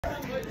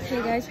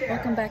Hey guys,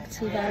 welcome back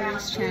to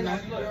Valerie's channel.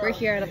 We're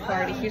here at a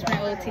party. Here's my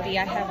OOTD.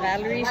 I have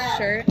Valerie's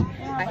shirt,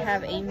 I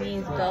have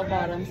Amy's bell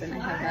bottoms, and I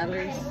have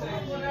Valerie's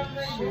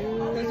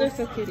shoes. Those are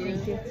so cute,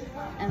 thank you.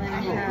 And then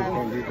I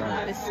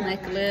have this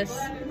necklace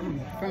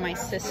for my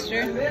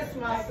sister,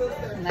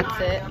 and that's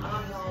it.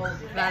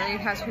 Valerie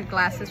has her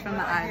glasses from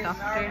the eye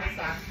doctor.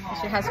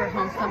 She has her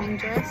homecoming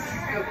dress.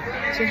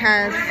 She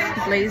has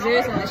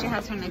blazers, and then she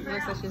has her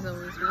necklace that she's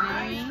always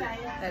wearing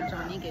that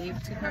Johnny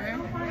gave to her.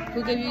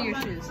 Who gave you your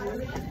shoes?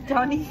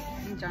 Johnny.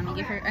 And Johnny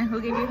gave her. And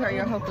who gave you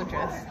your Hoko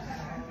dress?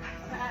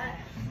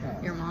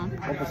 Your mom.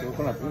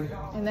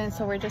 And then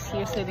so we're just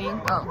here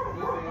sitting. Oh,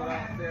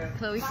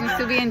 Chloe seems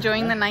to be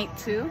enjoying the night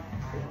too.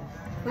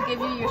 Who gave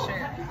you your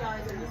shirt?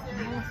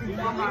 And your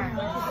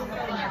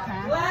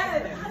pants?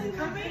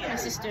 My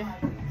sister.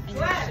 And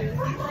your shoes.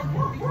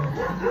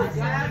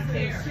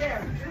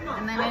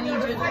 And then any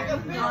jewelry you want to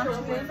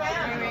give?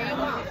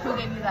 Who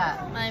gave you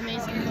that? My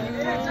amazing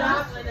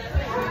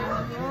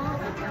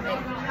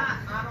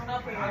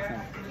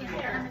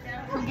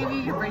Who gave you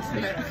your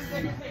bracelet?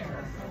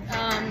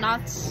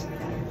 Knots.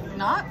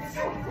 Knots?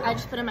 I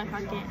just put it in my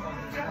pocket.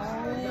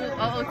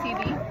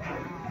 OOTD.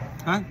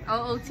 Huh?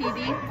 OOTD.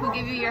 Who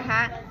gave you your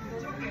hat?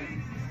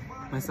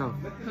 Myself.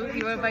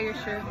 What about your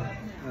shirt?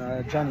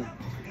 Johnny.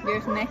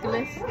 Your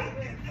necklace?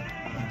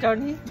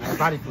 Johnny.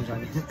 Body for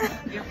Johnny.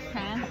 Your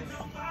pants?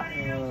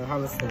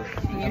 Hollister.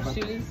 And your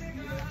shoes?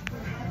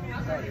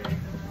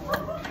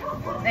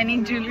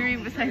 Any jewelry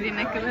besides your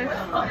necklace?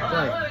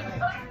 Right.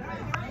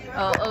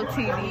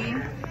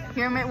 OOTD.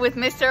 Here with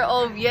Mr.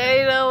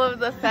 Oviedo of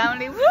the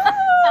family. Woo!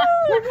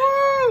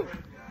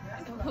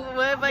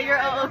 What about your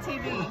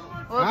OOTD?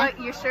 What about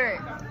your shirt?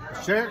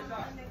 Shirt?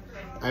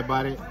 I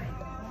bought it.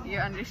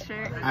 Your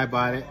undershirt? I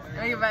bought it.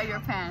 What about your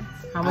pants?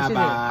 How much is it?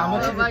 How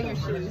much What about your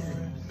shoes?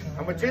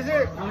 How much is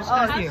it?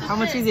 How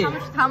much is it?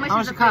 How much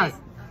is the cost?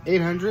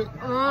 800.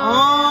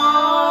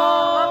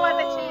 Oh! What about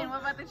the chain?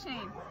 What about the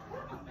chain?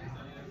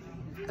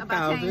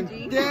 About 1,000. 10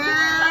 G?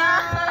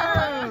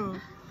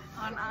 Damn!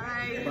 On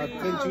ice. About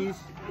 10 G's.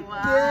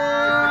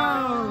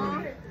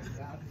 Wow.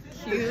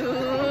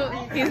 Cute.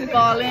 He's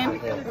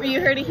balling. You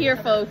heard it here,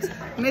 folks.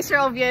 Mr.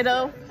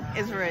 Oviedo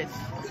is rich.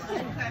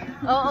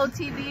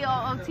 OOTD,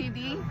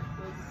 OOTD.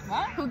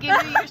 What? Who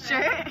gave you your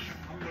shirt?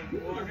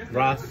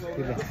 Ross.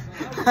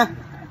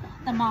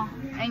 The mom.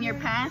 And your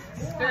pants?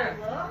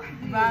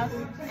 Ross.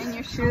 And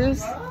your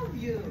shoes?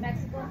 20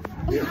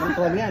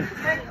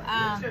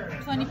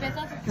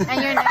 pesos.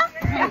 And your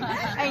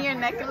and your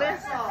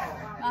necklace?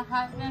 My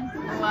husband.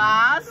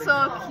 Wow,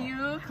 so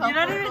cute. Couple You're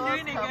not even goals,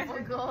 doing it, couple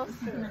goals.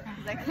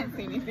 I can't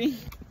see anything.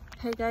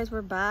 Hey guys,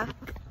 we're back.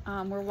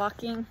 We're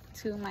walking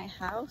to my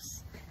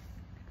house.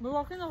 We're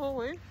walking the whole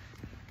way.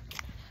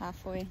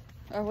 Halfway,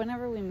 or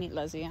whenever we meet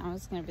Leslie. I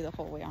was gonna be the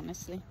whole way,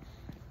 honestly,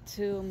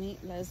 to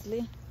meet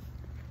Leslie,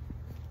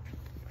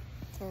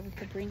 so we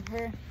could bring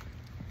her,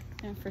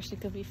 and first she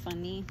could be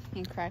funny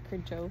and crack her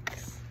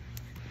jokes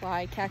while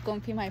I cackle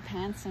and pee my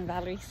pants and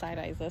Valerie side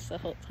eyes us the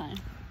whole time.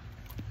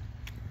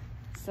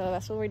 So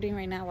that's what we're doing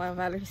right now while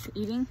Valerie's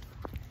eating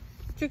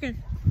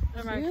Chicken.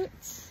 cute.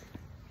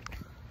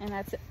 And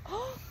that's it.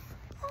 Oh,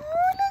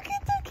 look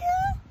at the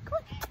cat.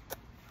 Come on.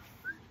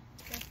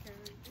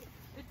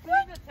 It's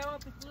putting the tail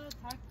up. It's a little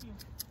tacky.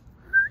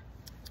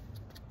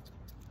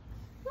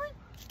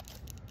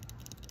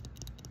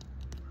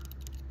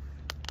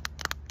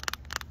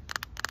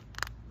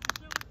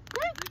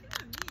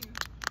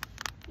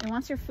 It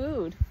wants your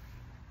food.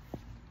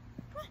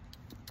 Oh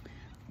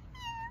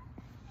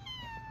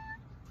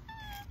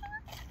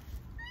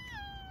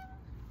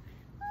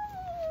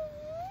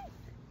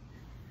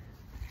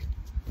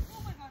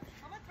my god.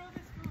 I'm gonna throw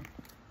this food.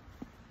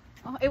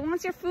 Oh, it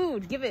wants your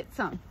food. Give it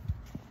some.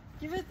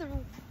 Give it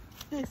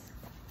this.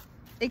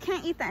 It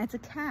can't eat that. It's a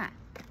cat.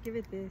 Give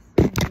it this.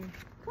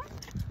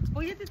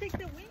 Oh, you have to take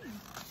the wings.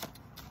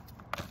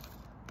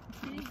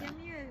 Can you give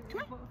me a...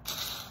 Come on.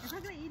 It's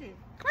not gonna eat it.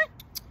 Come on.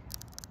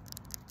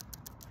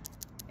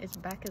 Its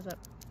back is up.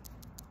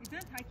 It's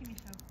not attacking me,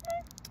 so.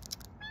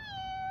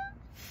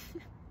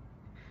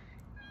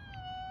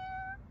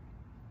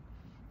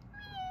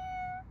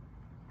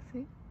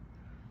 See?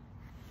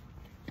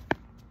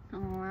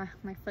 Oh,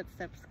 my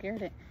footsteps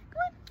scared it.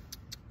 Come on.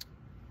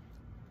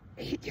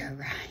 Eat your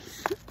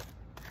rice.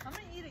 I'm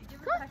gonna eat it.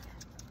 Give it back.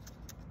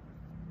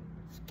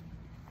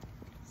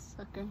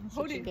 Sucker.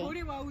 Hold it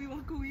while we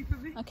walk away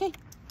from it. Okay.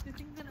 The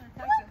thing's gonna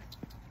attack us.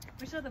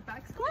 Make sure the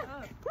back's Come on. up.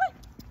 Come on.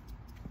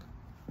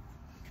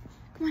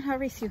 Come on, I'll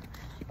race you.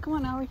 Come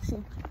on, I'll race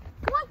you.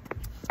 Come on.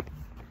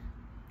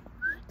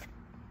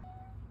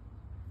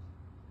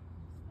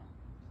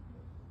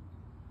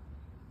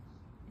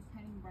 It's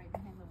heading right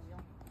behind the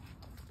wheel.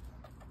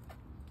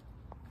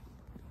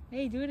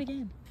 Hey, do it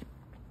again.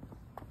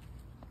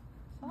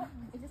 Oh,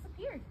 it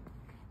disappeared.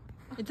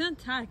 It's an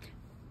attack.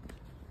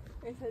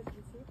 It says,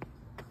 you see?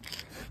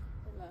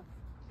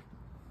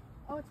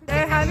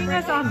 They're having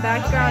us on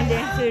background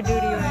dancer duty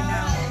right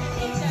now.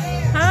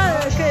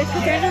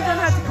 Cassandra doesn't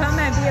have to come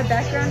and be a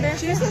background dancer?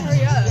 She has to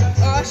hurry up.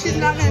 Oh, she's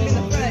not gonna be in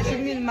the front. She's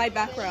gonna be in my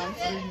background.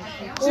 She's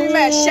gonna be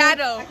my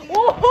shadow. I'm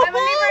gonna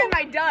leave her in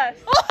my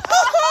dust.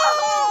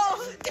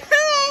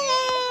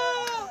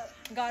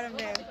 Got him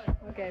there.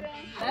 Okay.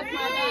 That's my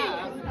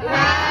dog.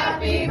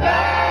 Happy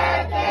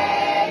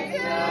birthday to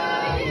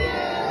you.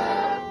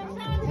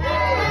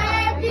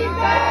 Happy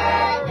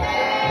birthday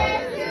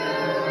to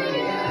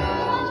you.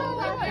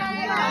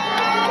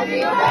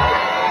 Happy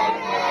birthday.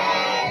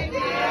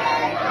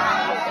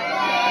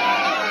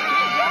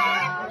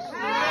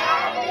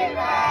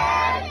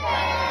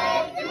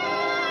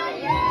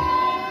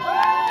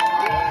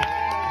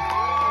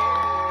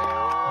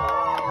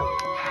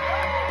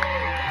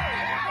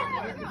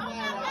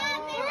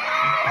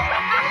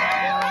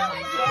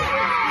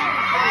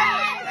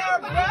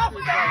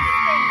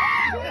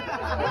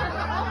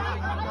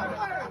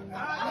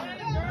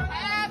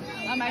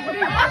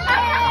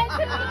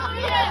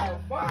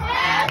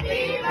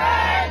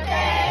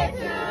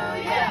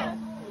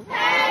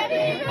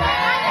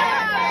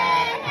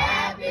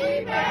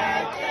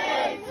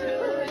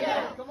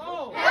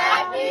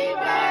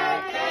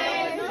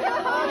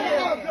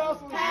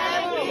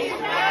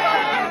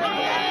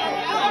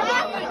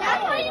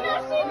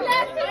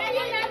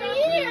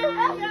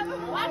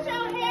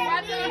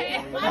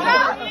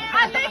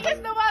 I think it's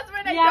the ones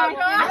where they don't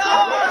go out.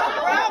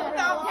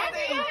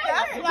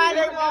 That's why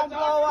they won't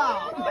blow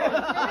out.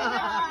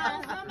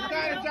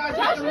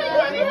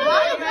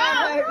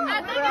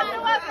 I think it's the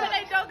ones where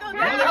they don't go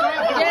down.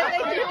 Yeah,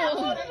 they do.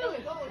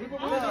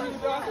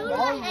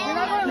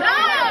 No!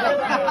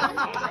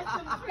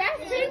 That's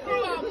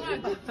cheating.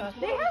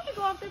 They have to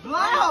go up the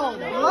Blow,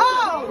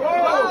 blow,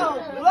 blow,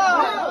 blow,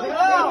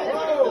 blow,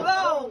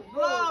 blow,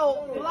 blow,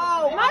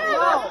 blow.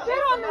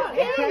 Sit on the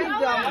kid.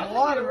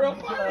 Water.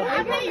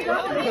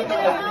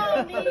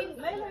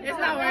 It's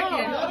not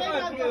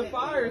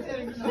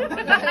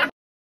working.